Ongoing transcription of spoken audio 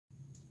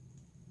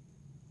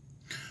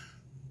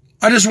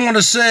I just want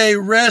to say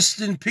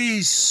rest in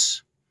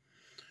peace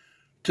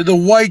to the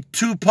white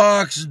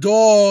 2PAC'S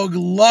dog,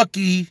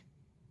 Lucky.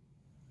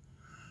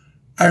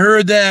 I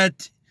heard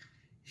that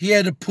he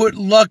had to put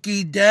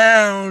Lucky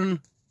down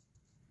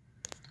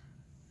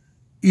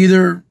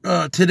either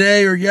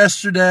today or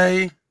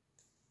yesterday.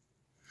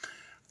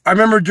 I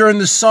remember during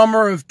the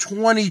summer of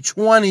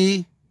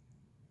 2020,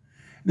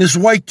 this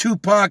white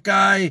 2PAC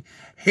guy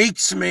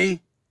hates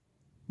me.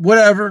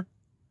 Whatever.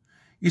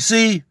 You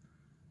see,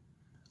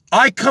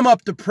 I come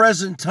up to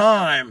present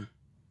time.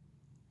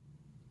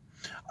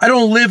 I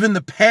don't live in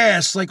the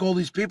past like all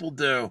these people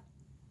do.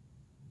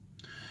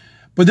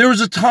 But there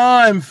was a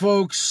time,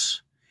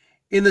 folks,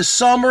 in the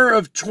summer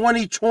of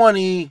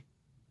 2020,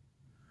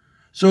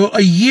 so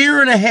a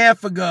year and a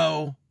half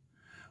ago,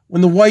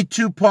 when the white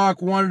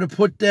 2PAC wanted to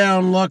put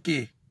down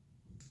Lucky.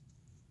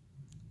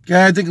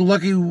 Okay, I think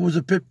Lucky was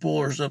a pit bull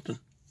or something.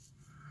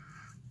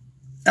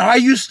 And I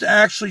used to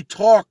actually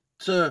talk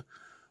to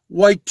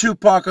white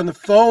 2PAC on the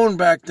phone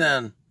back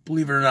then,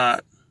 believe it or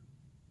not.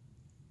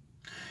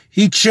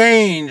 He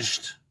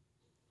changed.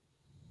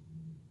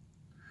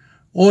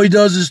 All he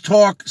does is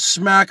talk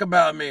smack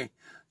about me,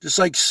 just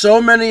like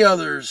so many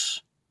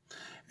others.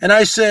 And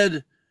I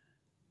said,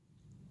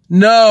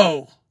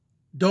 no,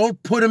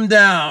 don't put him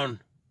down.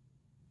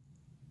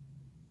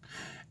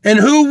 And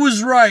who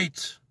was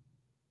right?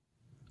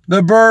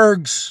 The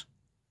BERGS.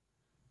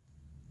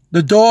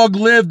 The dog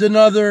lived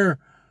another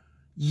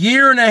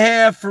year and a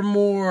half or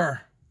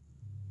more.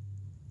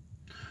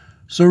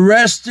 So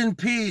rest in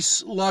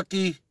peace,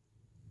 Lucky.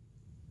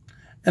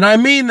 And I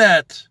mean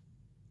that.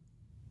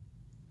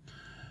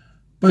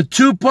 But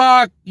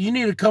 2PAC, you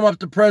need to come up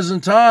to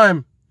present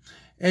time.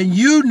 And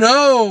you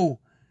know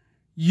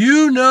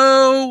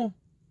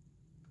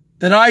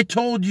that I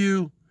told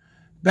you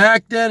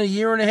back then, a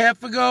year and a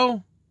half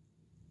ago,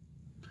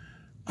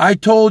 I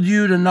told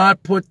you to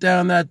not put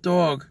down that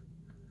dog.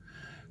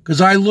 Because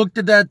I looked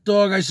at that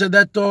dog, I said,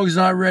 that dog's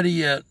not ready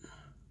yet.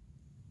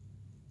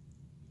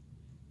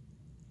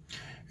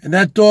 And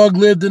that dog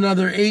lived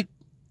another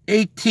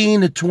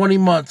 18 to 20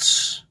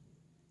 months.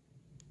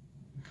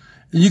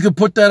 And you can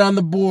put that on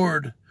the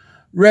board.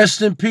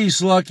 Rest in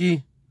peace,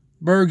 Lucky.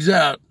 BERGS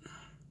out.